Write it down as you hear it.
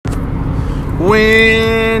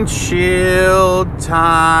Windshield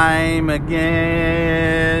time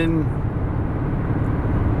again.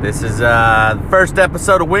 This is the first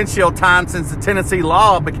episode of Windshield Time since the Tennessee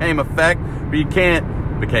law became effect. But you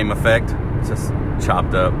can't became effect. It's just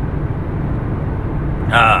chopped up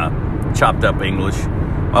English.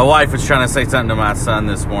 My wife was trying to say something to my son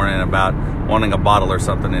this morning about wanting a bottle or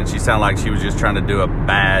something, and she sounded like she was just trying to do a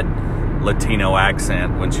bad Latino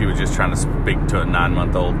accent when she was just trying to speak to a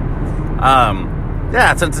 9-month-old.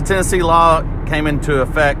 Since the Tennessee law came into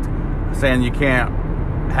effect saying you can't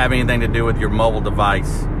have anything to do with your mobile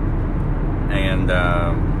device, and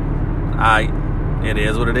it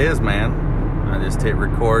is what it is, man. I just hit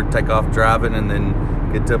record, take off driving, and then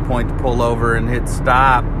get to a point to pull over and hit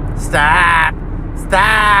stop.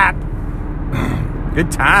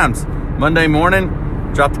 Good times. Monday morning,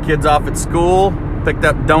 dropped the kids off at school, picked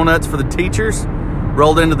up donuts for the teachers,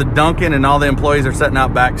 rolled into the Dunkin', and all the employees are sitting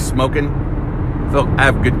out back smoking. I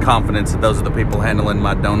have good confidence that those are the people handling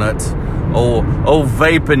my donuts. Old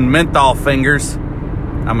vaping menthol fingers.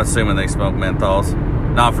 I'm assuming they smoke menthols.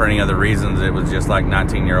 Not for any other reasons. It was just like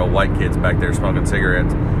 19-year-old white kids back there smoking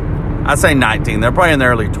cigarettes. I say 19. They're probably in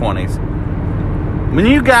their early 20s. When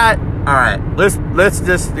you got... All right, let's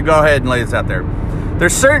just go ahead and lay this out there.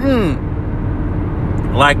 There's certain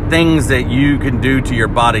things that you can do to your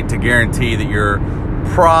body to guarantee that you're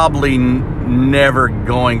probably never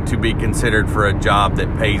going to be considered for a job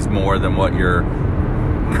that pays more than what you're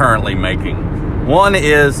currently making. One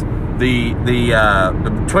is the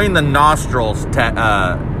between the nostrils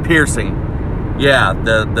piercing. Yeah,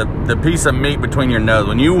 the piece of meat between your nose.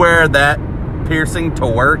 When you wear that piercing to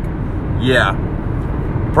work, yeah,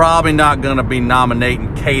 probably not going to be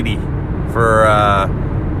nominating Katie for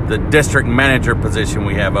the district manager position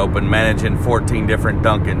we have open, managing 14 different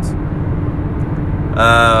Dunkins.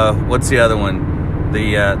 What's the other one?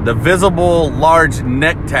 The visible large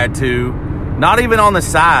neck tattoo, not even on the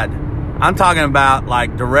side. I'm talking about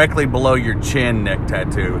directly below your chin neck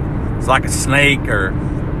tattoo. It's like a snake or,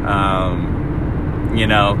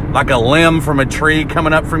 like a limb from a tree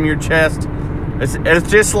coming up from your chest. It's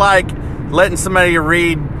just like letting somebody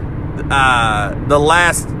read the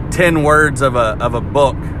last 10 words of a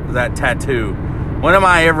book, that tattoo. When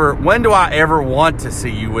do I ever want to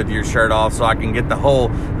see you with your shirt off so I can get the whole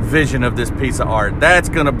vision of this piece of art? That's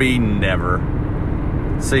going to be never.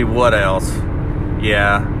 See, what else?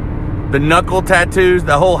 Yeah. The knuckle tattoos,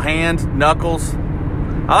 the whole hand, knuckles.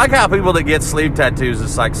 I like how people that get sleeve tattoos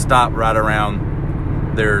just stop right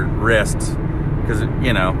around their wrists. Because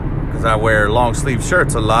I wear long sleeve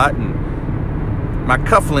shirts a lot, and my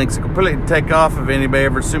cufflinks completely take off if anybody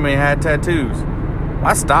ever assumed I had tattoos.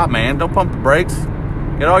 Why stop, man? Don't pump the brakes.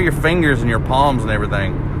 Get all your fingers and your palms and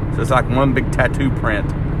everything. So it's like one big tattoo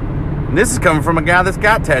print. And this is coming from a guy that's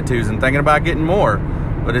got tattoos and thinking about getting more.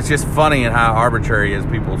 But it's just funny and how arbitrary as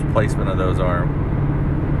people's placement of those are.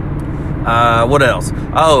 What else?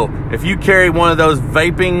 Oh, if you carry one of those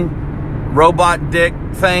vaping robot dick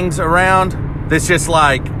things around, that's just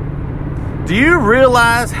do you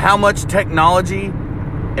realize how much technology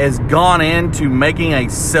has gone into making a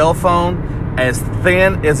cell phone as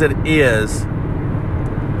thin as it is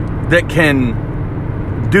that can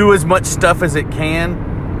do as much stuff as it can,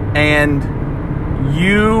 and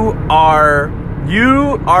you are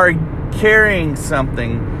carrying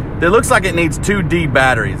something that looks like it needs 2D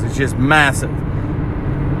batteries. It's just massive.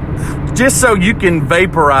 Just so you can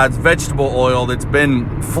vaporize vegetable oil that's been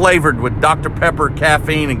flavored with Dr. Pepper,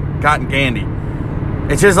 caffeine, and cotton candy.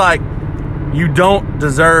 It's just you don't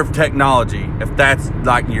deserve technology if that's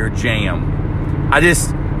your jam. I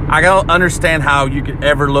don't understand how you could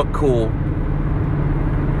ever look cool,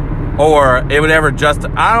 or it would ever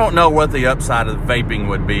I don't know what the upside of vaping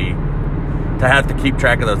would be to have to keep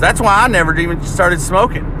track of those. That's why I never even started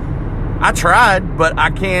smoking. I tried, but I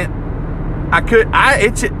can't.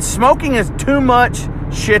 Smoking is too much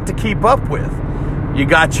shit to keep up with. You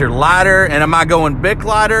got your lighter, and am I going Bic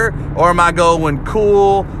lighter, or am I going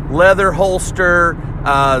cool leather holster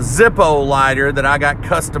Zippo lighter that I got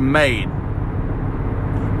custom made?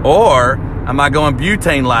 Or am I going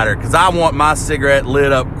butane lighter? Because I want my cigarette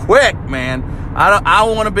lit up quick, man. I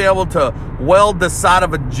want to be able to weld the side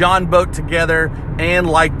of a John boat together and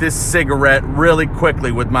light this cigarette really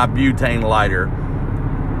quickly with my butane lighter.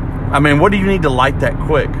 I mean, what do you need to light that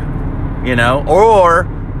quick? Or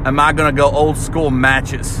am I going to go old school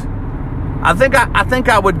matches? I think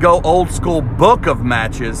I would go old school book of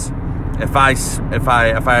matches if I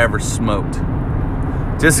ever smoked.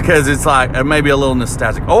 Just because it's maybe a little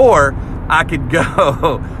nostalgic. Or I could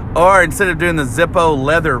go, or instead of doing the Zippo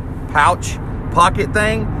leather pouch pocket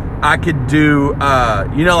thing, I could do,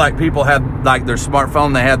 like people have like their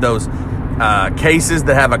smartphone, they have those cases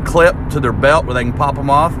that have a clip to their belt where they can pop them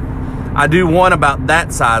off. I do one about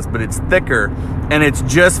that size, but it's thicker, and it's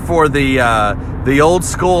just for the old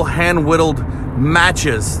school hand whittled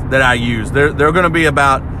matches that I use. They're going to be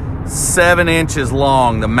about 7 inches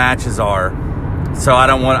long. The matches are, so I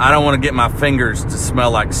don't want to get my fingers to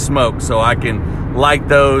smell like smoke. So I can light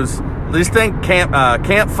those. Just think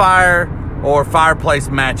campfire or fireplace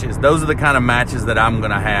matches. Those are the kind of matches that I'm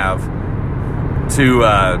going to have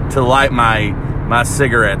to light my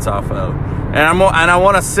cigarettes off of. And I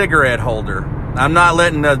want a cigarette holder. I'm not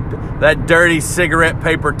letting that dirty cigarette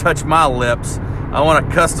paper touch my lips. I want a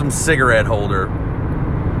custom cigarette holder.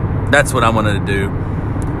 That's what I'm going to do.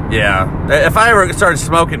 Yeah. If I ever started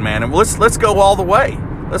smoking, man, let's go all the way.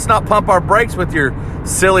 Let's not pump our brakes with your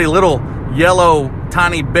silly little yellow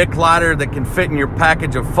tiny Bic lighter that can fit in your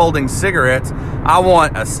package of folding cigarettes. I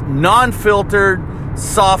want a non-filtered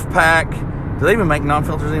soft pack. Do they even make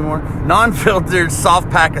non-filters anymore? Non-filtered soft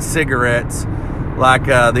pack of cigarettes, like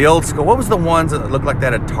the old school. What was the ones that looked like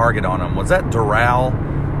that had Target on them? Was that Doral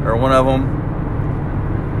or one of them?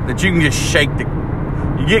 That you can just shake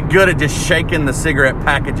you get good at just shaking the cigarette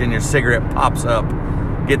package and your cigarette pops up.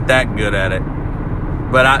 Get that good at it.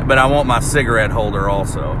 But I want my cigarette holder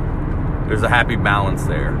also. There's a happy balance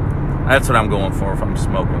there. That's what I'm going for if I'm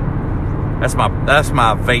smoking. That's my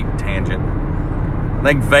vape tangent. I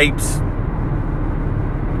think vapes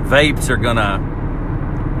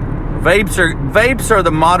are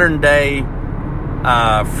the modern day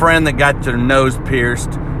friend that got their nose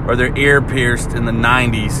pierced or their ear pierced in the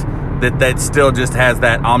 90s that still just has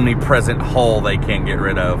that omnipresent hole they can't get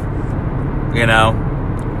rid of. You know,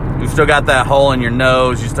 you still got that hole in your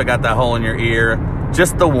nose, you still got that hole in your ear,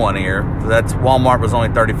 just the one ear. Walmart was only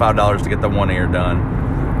 $35 to get the one ear done.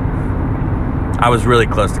 I was really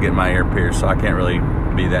close to getting my ear pierced, so I can't really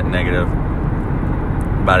be that negative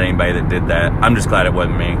about anybody that did that. I'm just glad it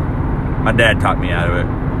wasn't me. My dad talked me out of it.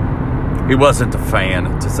 He wasn't a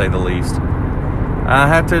fan, to say the least. I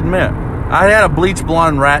have to admit, I had a bleach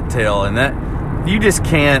blonde rat tail, and that you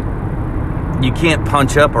can't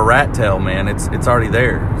punch up a rat tail, man. It's already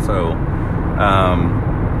there. So,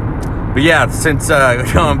 but yeah, since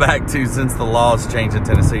going back to since the laws changed in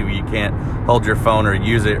Tennessee, where you can't hold your phone or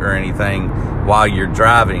use it or anything while you're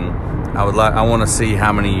driving. I want to see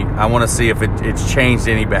if it's changed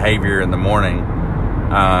any behavior in the morning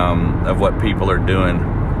of what people are doing.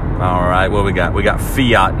 All right, what we got? We got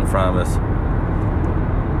Fiat in front of us.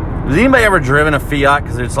 Has anybody ever driven a Fiat?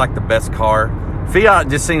 Because it's like the best car. Fiat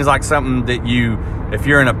just seems like something that if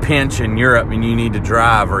you're in a pinch in Europe and you need to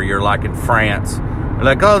drive, or you're like in France, they're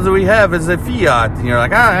like, all we have is a Fiat. And you're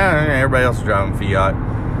like, everybody else is driving Fiat.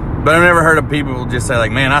 But I've never heard of people just say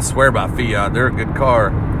like, man, I swear by Fiat. They're a good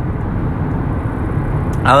car.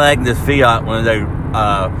 I like this Fiat when they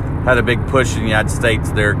had a big push in the United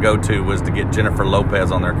States. Their go-to was to get Jennifer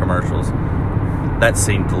Lopez on their commercials. That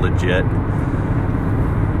seemed legit.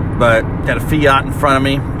 But got a Fiat in front of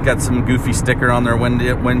me. Got some goofy sticker on their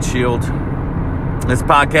windshield. This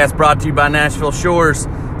podcast brought to you by Nashville Shores.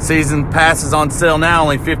 Season pass is on sale now,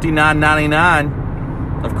 only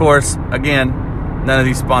 $59.99. Of course, again, none of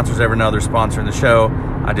these sponsors ever know they're sponsoring the show.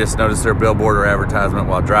 I just noticed their billboard or advertisement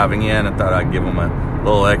while driving in and thought I'd give them a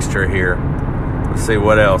little extra here. Let's see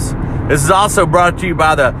what else. This is also brought to you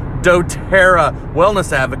by the doTERRA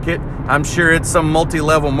Wellness Advocate. I'm sure it's some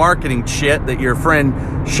multi-level marketing shit that your friend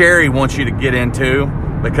Sherry wants you to get into,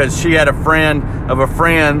 because she had a friend of a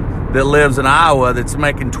friend that lives in Iowa that's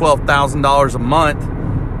making $12,000 a month.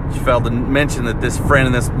 She failed to mention that this friend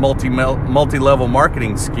in this multi-level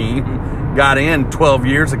marketing scheme got in 12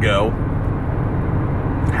 years ago.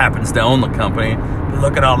 Happens to own the company. But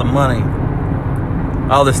look at all the money.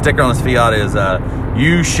 Oh, the sticker on this Fiat is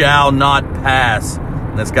 "You shall not pass."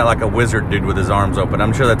 And it's got like a wizard dude with his arms open.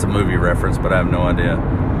 I'm sure that's a movie reference, but I have no idea.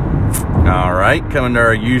 All right, coming to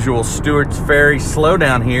our usual Stewart's Ferry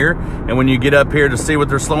slowdown here. And when you get up here to see what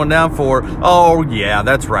they're slowing down for, oh yeah,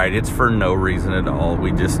 that's right. It's for no reason at all.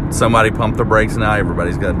 Somebody pumped the brakes, and now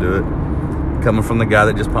everybody's got to do it. Coming from the guy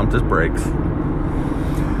that just pumped his brakes.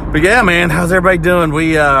 But yeah, man, how's everybody doing?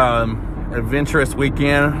 We adventurous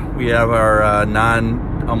weekend. We have our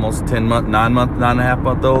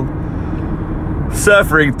 9.5-month-old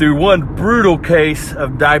suffering through one brutal case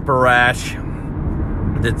of diaper rash.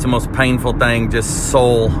 It's the most painful thing, just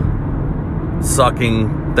soul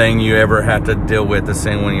sucking thing you ever have to deal with, is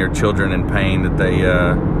seeing one of your children in pain. That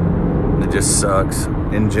it just sucks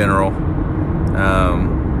in general.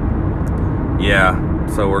 Yeah,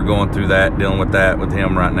 so we're going through that, dealing with that with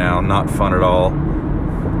him right now. Not fun at all.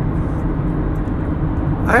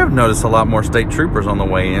 I have noticed a lot more state troopers on the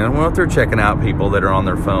way in. Well, if they're checking out people that are on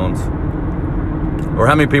their phones. Or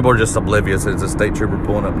how many people are just oblivious that it's a state trooper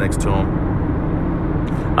pulling up next to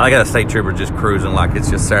them. I got a state trooper just cruising like it's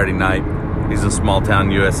just Saturday night. He's in small town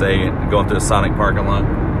USA going through a Sonic parking lot.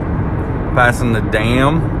 Passing the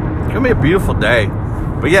dam. It's going to be a beautiful day.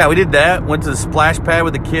 But yeah, we did that. Went to the splash pad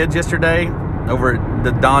with the kids yesterday over at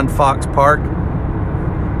the Don Fox Park.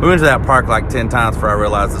 We went to that park like 10 times before I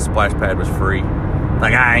realized the splash pad was free.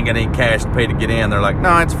 Like, I ain't gonna need cash to pay to get in. They're like,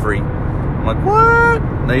 no, it's free. I'm like, what?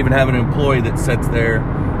 And they even have an employee that sits there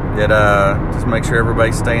that just make sure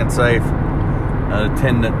everybody's staying safe. An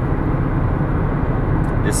attendant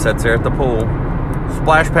just sits there at the pool.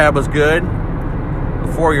 Splash pad was good. The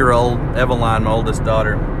 4-year-old, Eveline, my oldest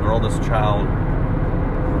daughter, our oldest child,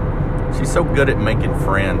 she's so good at making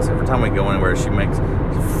friends. Every time we go anywhere, she makes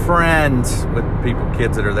friends with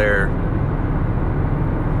kids that are there.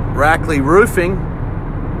 Rackley Roofing.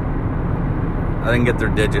 I didn't get their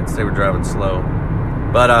digits. They were driving slow.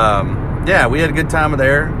 But, yeah, we had a good time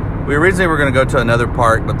there. We originally were going to go to another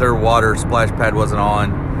park, but their water splash pad wasn't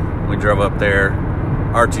on. We drove up there.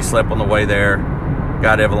 Archie slept on the way there.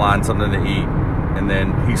 Got Eveline something to eat. And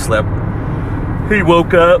then he slept. He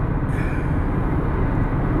woke up,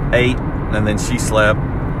 ate, and then she slept.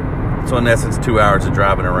 So, in essence, 2 hours of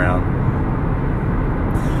driving around.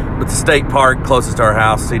 But the state park closest to our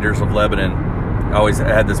house, Cedars of Lebanon, always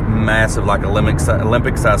had this massive, like,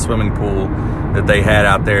 Olympic-sized swimming pool that they had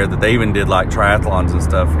out there that they even did, like, triathlons and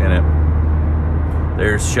stuff in it.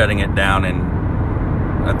 They're shutting it down,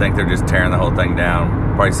 and I think they're just tearing the whole thing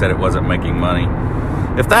down. Probably said it wasn't making money.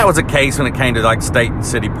 If that was the case when it came to, like, state and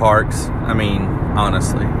city parks, I mean,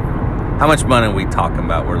 honestly, how much money are we talking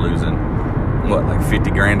about we're losing? What, like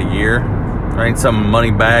 50 grand a year? There ain't some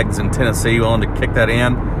money bags in Tennessee willing to kick that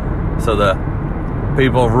in so the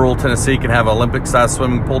people of rural Tennessee can have an Olympic-sized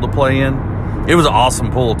swimming pool to play in. It was an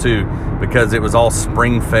awesome pool, too, because it was all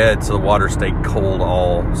spring-fed, so the water stayed cold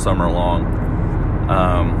all summer long.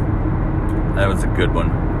 That was a good one.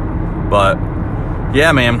 But,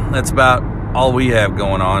 yeah, man, that's about all we have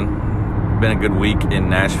going on. Been a good week in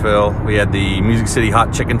Nashville. We had the Music City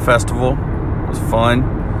Hot Chicken Festival. It was fun.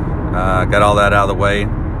 Got all that out of the way.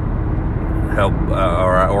 Help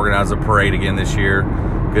organize a parade again this year.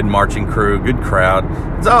 Good marching crew, good crowd.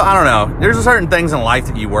 So, I don't know. There's certain things in life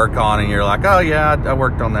that you work on and you're like, oh, yeah, I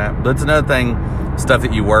worked on that. But it's another thing, stuff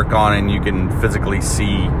that you work on and you can physically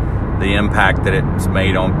see the impact that it's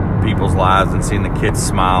made on people's lives and seeing the kids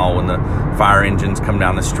smile when the fire engines come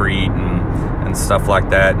down the street and stuff like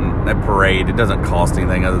that. And that parade, it doesn't cost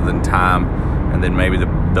anything other than time. And then maybe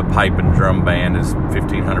the pipe and drum band is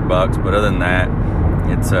 $1,500. But other than that,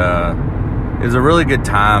 it was a really good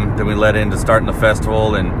time. Then we led into starting the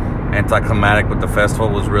festival, and anticlimactic with the festival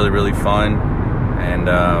was really, really fun. And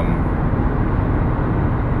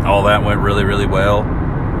all that went really, really well.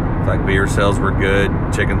 Like beer sales were good,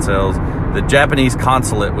 chicken sales. The Japanese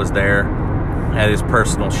consulate was there, had his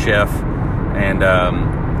personal chef, and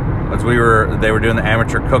as they were doing the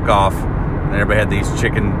amateur cook-off, and everybody had these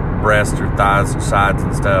chicken breasts or thighs or sides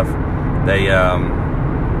and stuff.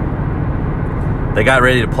 They got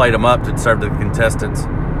ready to plate them up to serve to the contestants,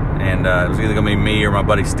 and it was either going to be me or my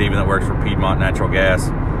buddy Steven that works for Piedmont Natural Gas.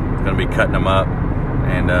 It's going to be cutting them up,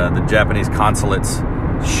 and the Japanese consulate's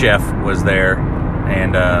chef was there,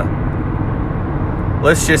 and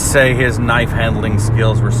let's just say his knife handling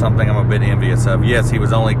skills were something I'm a bit envious of. Yes, he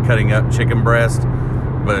was only cutting up chicken breast,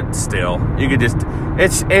 but still, you could just,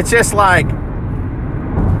 it's just like,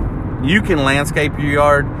 you can landscape your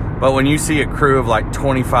yard, but when you see a crew of like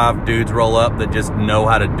 25 dudes roll up that just know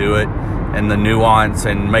how to do it, and the nuance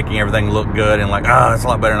and making everything look good, and like, that's a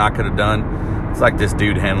lot better than I could have done. It's like this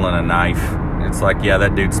dude handling a knife. It's like, yeah,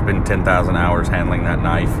 that dude spent 10,000 hours handling that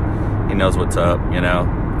knife. He knows what's up, you know.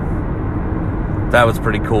 That was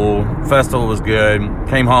pretty cool. Festival was good.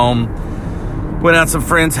 Came home, went out to some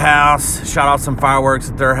friend's house, shot off some fireworks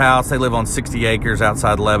at their house. They live on 60 acres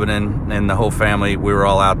outside Lebanon, and the whole family, we were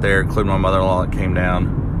all out there, including my mother-in-law that came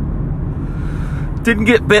down. Didn't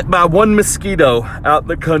get bit by one mosquito out in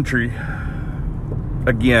the country.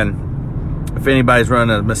 Again, if anybody's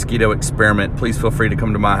running a mosquito experiment, please feel free to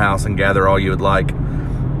come to my house and gather all you would like.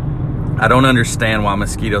 I don't understand why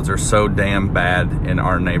mosquitoes are so damn bad in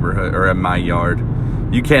our neighborhood or in my yard.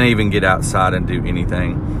 You can't even get outside and do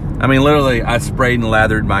anything. I mean, literally, I sprayed and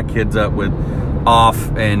lathered my kids up with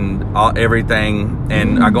off and everything,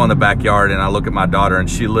 and I go in the backyard and I look at my daughter, and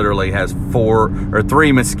she literally has 4 or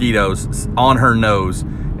 3 mosquitoes on her nose,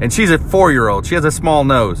 and she's a 4-year-old. She has a small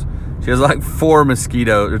nose. She has like 3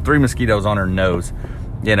 mosquitoes on her nose,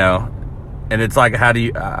 you know. And it's like, how do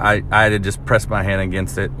you, I had to just press my hand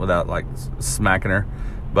against it without like smacking her.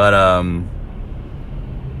 But,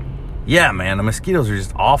 yeah, man, the mosquitoes are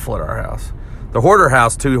just awful at our house. The hoarder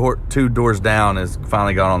house, two doors down, is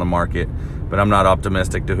finally gone on the market, but I'm not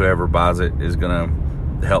optimistic to whoever buys it is going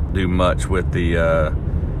to help do much with the,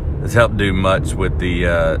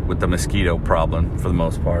 with the mosquito problem for the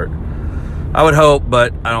most part. I would hope,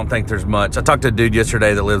 but I don't think there's much. I talked to a dude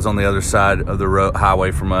yesterday that lives on the other side of the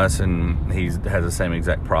highway from us, and he has the same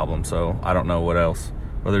exact problem. So I don't know what else,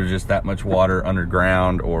 whether there's just that much water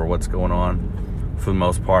underground or what's going on for the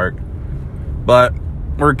most part. But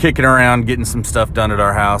we're kicking around, getting some stuff done at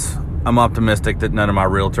our house. I'm optimistic that none of my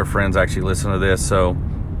realtor friends actually listen to this, so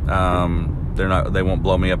they won't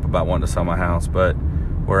blow me up about wanting to sell my house. But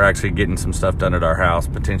we're actually getting some stuff done at our house,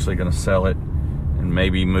 potentially going to sell it and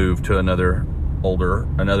maybe move to another older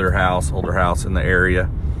house in the area.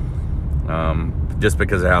 Just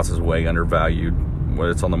because the house is way undervalued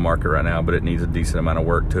when it's on the market right now, but it needs a decent amount of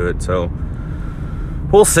work to it. So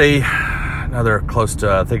we'll see. Another close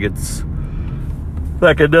to, I think it's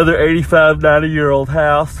like another 85, 90-year-old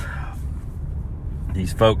house.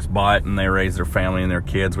 These folks bought and they raised their family and their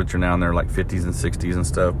kids, which are now in their like 50s and 60s and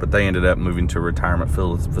stuff, but they ended up moving to a retirement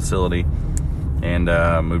facility and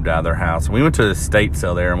moved out of their house. We went to the estate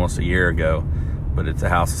sale there almost a year ago, but the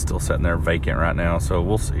house is still sitting there vacant right now, so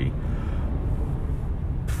we'll see.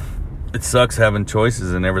 It sucks having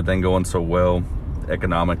choices and everything going so well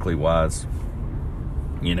economically wise.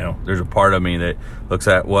 You know, there's a part of me that looks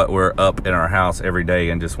at what we're up in our house every day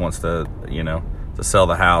and just wants to, to sell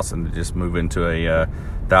the house and to just move into a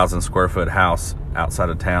 1,000 square foot house outside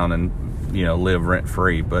of town and, live rent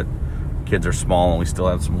free. But kids are small and we still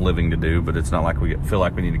have some living to do, but it's not like we feel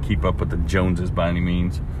like we need to keep up with the Joneses by any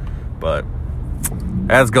means. But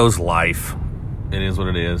as goes life, it is what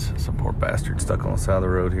it is. Some poor bastard stuck on the side of the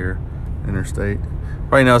road here, interstate.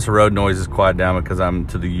 Probably notice the road noise is quiet down because I'm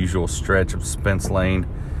to the usual stretch of Spence Lane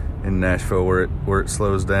in Nashville where it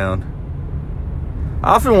slows down.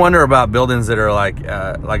 I often wonder about buildings that are like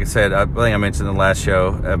I said, I think I mentioned in the last show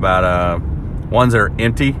about ones that are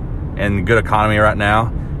empty and good economy right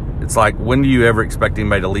now. It's like, when do you ever expect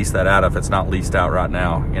anybody to lease that out if it's not leased out right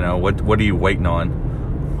now? What are you waiting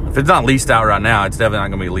on? If it's not leased out right now, it's definitely not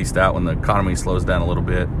going to be leased out when the economy slows down a little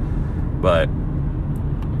bit. But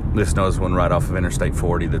this knows one right off of Interstate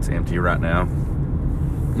 40 that's empty right now.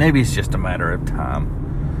 Maybe it's just a matter of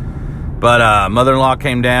time. But mother-in-law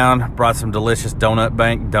came down, brought some delicious Donut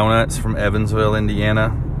Bank donuts from Evansville,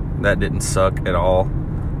 Indiana. That didn't suck at all.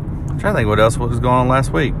 I'm trying to think what else was going on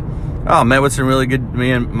last week. Oh, met with some really good,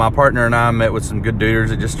 me and my partner and I met with some good duders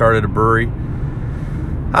that just started a brewery.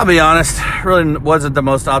 I'll be honest, really wasn't the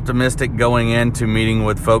most optimistic going into meeting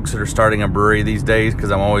with folks that are starting a brewery these days, because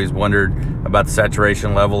I'm always wondered about the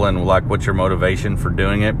saturation level and like what's your motivation for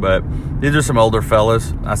doing it. But these are some older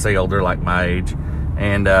fellas. I say older, like my age.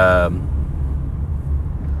 And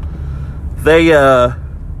they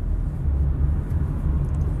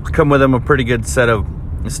come with them a pretty good set of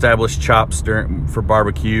established chops for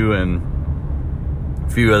barbecue and a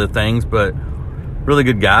few other things, but really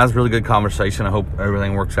good guys, really good conversation. I hope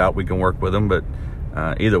everything works out. We can work with them, but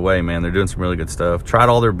either way, man, they're doing some really good stuff. Tried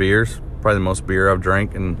all their beers, probably the most beer I've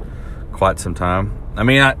drank in quite some time. I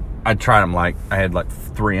mean, I tried them I had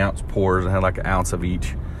 3-ounce pours. I had like an ounce of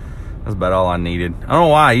each. That's about all I needed. I don't know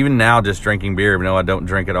why, even now just drinking beer, even though I don't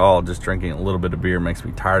drink at all, just drinking a little bit of beer makes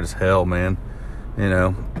me tired as hell, man.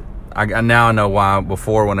 Now I know why.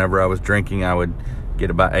 Before, whenever I was drinking, I would get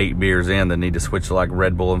about 8 beers in, then need to switch to like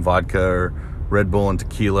Red Bull and vodka or Red Bull and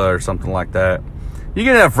tequila or something like that. You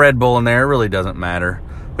get enough Red Bull in there, it really doesn't matter.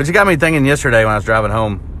 But you got me thinking yesterday when I was driving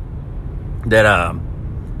home that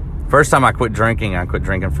first time I quit drinking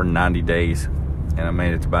for 90 days. And I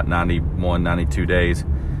made it to about 91, 92 days.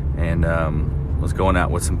 And was going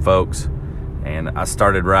out with some folks. And I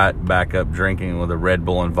started right back up drinking with a Red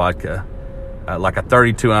Bull and vodka. Like a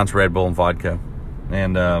 32-ounce Red Bull and vodka.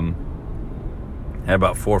 And had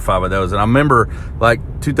about 4 or 5 of those. And I remember like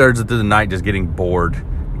 2/3 through the night just getting bored.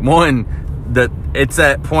 It's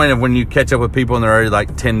that point of when you catch up with people and they're already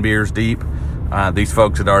like 10 beers deep. These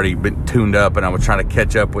folks had already been tuned up and I was trying to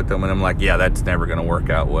catch up with them. And I'm like, yeah, that's never going to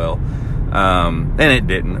work out well. And it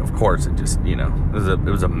didn't. Of course, it just, it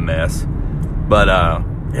was a mess. But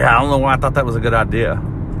yeah, I don't know why I thought that was a good idea.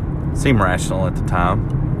 It seemed rational at the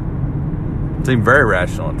time. It seemed very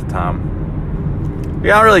rational at the time.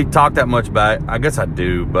 Yeah, I don't really talk that much about it. I guess I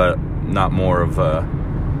do, but not more of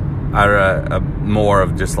more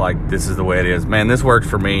of just like, this is the way it is. Man, this works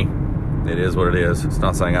for me. it is what it is. It's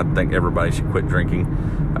not saying I think everybody should quit drinking.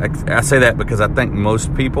 I say that because I think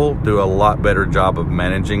most people do a lot better job of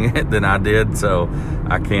managing it than I did. So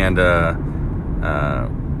I can't. I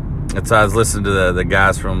was listening to the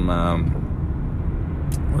guys from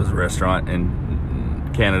what was the restaurant in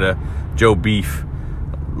Canada, Joe Beef.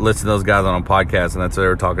 Listen to those guys on a podcast, and that's what they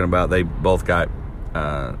were talking about. They both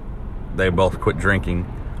quit drinking,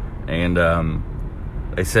 and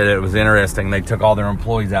they said it was interesting. They took all their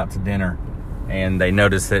employees out to dinner, and they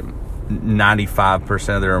noticed that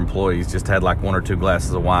 95% of their employees just had like 1 or 2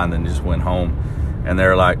 glasses of wine, then just went home. And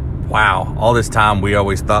they're like, wow, all this time we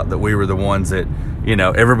always thought that we were the ones that,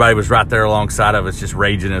 everybody was right there alongside of us just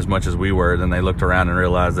raging as much as we were. Then they looked around and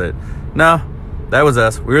realized that, no, that was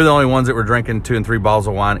us. We were the only ones that were drinking 2 and 3 bottles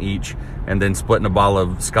of wine each, and then splitting a bottle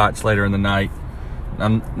of scotch later in the night.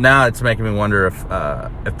 Now it's making me wonder if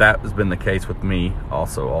that has been the case with me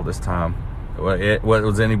also all this time. What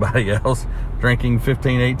was anybody else drinking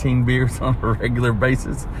 15, 18 beers on a regular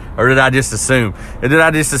basis? Or did I just assume?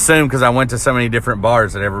 Because I went to so many different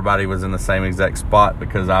bars that everybody was in the same exact spot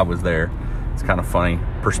because I was there? It's kind of funny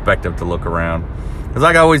perspective to look around. Because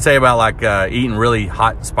like I always say about like eating really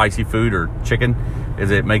hot, spicy food or chicken,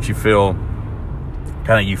 is it makes you feel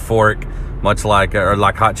kind of euphoric, much like or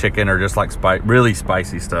like hot chicken or just like really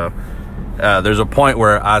spicy stuff. There's a point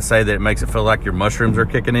where I say that it makes it feel like your mushrooms are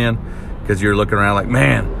kicking in, because you're looking around like,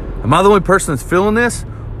 man, am I the only person that's feeling this?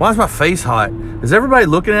 Why is my face hot? Is everybody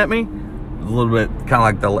looking at me? A little bit kind of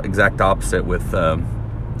like the exact opposite with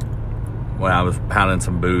when I was pounding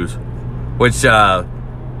some booze, which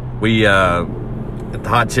we at the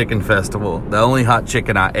Hot Chicken Festival, the only hot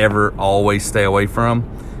chicken I ever always stay away from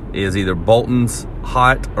is either Bolton's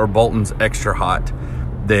Hot or Bolton's Extra Hot.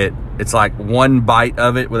 That it's like one bite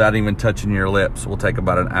of it without even touching your lips will take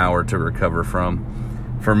about an hour to recover from.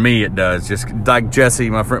 For me, it does. Just like Jesse,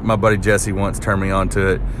 my buddy Jesse once turned me on to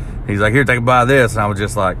it. He's like, here, take a bite of this. And I was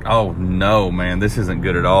just like, oh, no, man, this isn't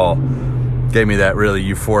good at all. Gave me that really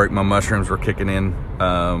euphoric, my mushrooms were kicking in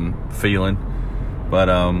feeling. But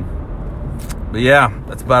yeah,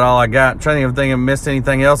 that's about all I got. I'm trying to think if I missed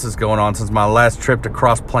anything else that's going on since my last trip to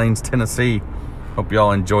Cross Plains, Tennessee. Hope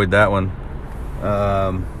y'all enjoyed that one.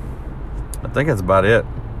 I think that's about it.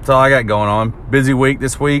 That's all I got going on. Busy week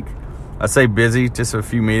this week. I say busy, just a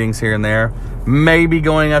few meetings here and there. Maybe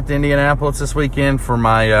going up to Indianapolis this weekend for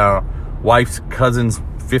my wife's cousin's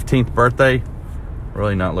 15th birthday.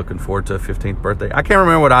 Really not looking forward to a 15th birthday. I can't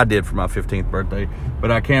remember what I did for my 15th birthday, but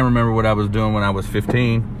I can remember what I was doing when I was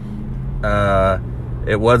 15.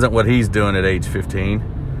 It wasn't what he's doing at age 15.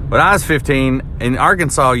 When I was 15, in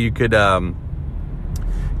Arkansas, you could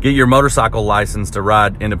get your motorcycle license to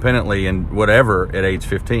ride independently and whatever at age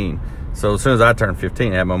 15. So as soon as I turned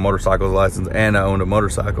 15, I had my motorcycle license and I owned a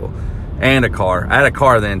motorcycle and a car. I had a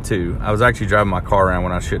car then too. I was actually driving my car around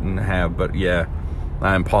when I shouldn't have, but yeah,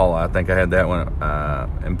 my Impala. I think I had that one,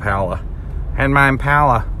 Impala. Had my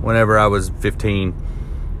Impala whenever I was 15.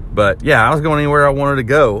 But yeah, I was going anywhere I wanted to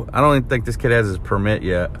go. I don't even think this kid has his permit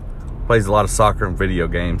yet. Plays a lot of soccer and video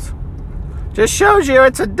games. Just shows you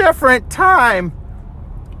it's a different time.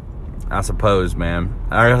 I suppose, man.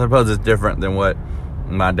 I suppose it's different than what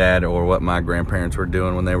my dad or what my grandparents were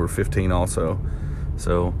doing when they were 15 also.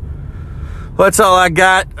 So that's all I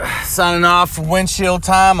got. Signing off from Windshield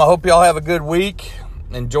Time. I hope y'all have a good week.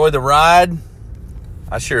 Enjoy the ride.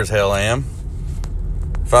 I sure as hell am.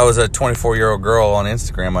 If I was a 24-year-old girl on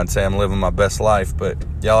Instagram, I'd say I'm living my best life, but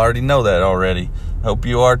y'all already know that already. Hope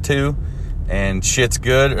you are too. And shit's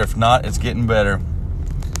good. If not, it's getting better.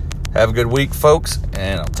 Have a good week, folks,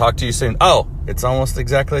 and I'll talk to you soon. Oh, it's almost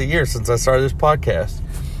exactly a year since I started this podcast.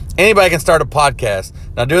 Anybody can start a podcast.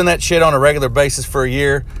 Now, doing that shit on a regular basis for a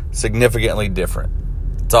year, significantly different.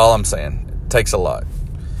 That's all I'm saying. It takes a lot.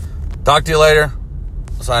 Talk to you later.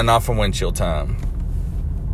 Signing off from Windshield Time.